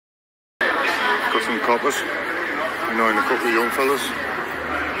got some coppers, annoying a couple of young fellas.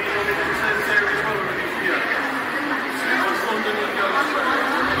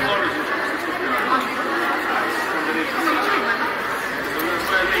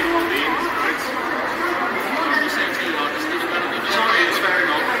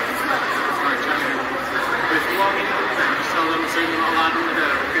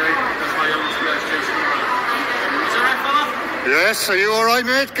 Yes, are you alright,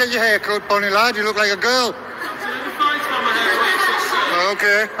 mate? Get your hair cut, Bonnie lad, you look like a girl.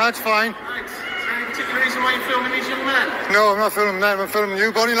 Okay, that's fine. Thanks. Is there any particular reason why you're filming these young men? No, I'm not filming them, I'm filming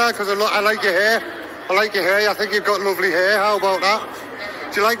you, Bonnie lad, because I like your hair. I like your hair, I think you've got lovely hair, how about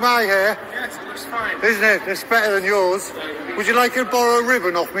that? Do you like my hair? Yes, it looks fine. Isn't it? It's better than yours. Would you like to borrow a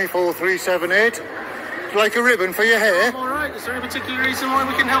ribbon off me, 4378? Would you like a ribbon for your hair? I'm alright, is there any particular reason why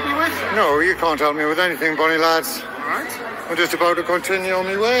we can help you with? No, you can't help me with anything, Bonnie lads. Alright. I'm just about to continue on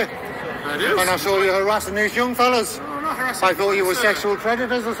my way. That is. And I saw you harassing these young fellas. No, not harassing. I thought you were sexual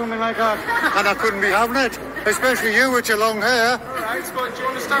predators or something like that. And I couldn't be having it. Especially you with your long hair. Alright, but do you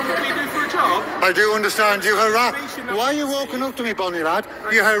understand what we do for a job? I do understand you harass. Why are you walking up to me, Bonnie lad?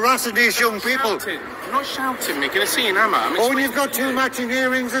 You're harassing these young people. I'm not shouting, Nick. Can I see an hammer? Oh, and you've got two matching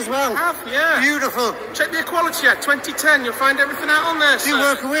earrings as well. I have, yeah. Beautiful. Check the equality Act 2010. You'll find everything out on there, sir. You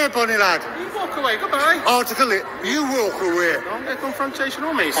walk away, Bonnie lad. You walk away. Goodbye. Article it. You walk away. Don't get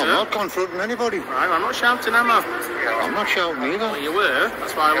confrontational with me, sir. I'm not confronting anybody. Right, I'm not shouting, am I? I'm not shouting either. Well, you were.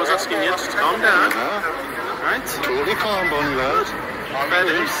 That's why I was asking you just to calm down. Right? Totally calm, Bonnie lad. Fair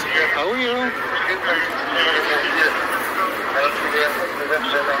dues. How are you?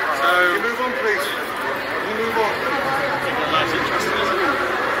 So, You move on, please. You move on. that's interesting, isn't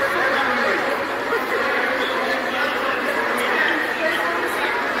it?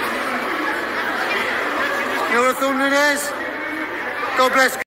 You know what a thunder is? God bless.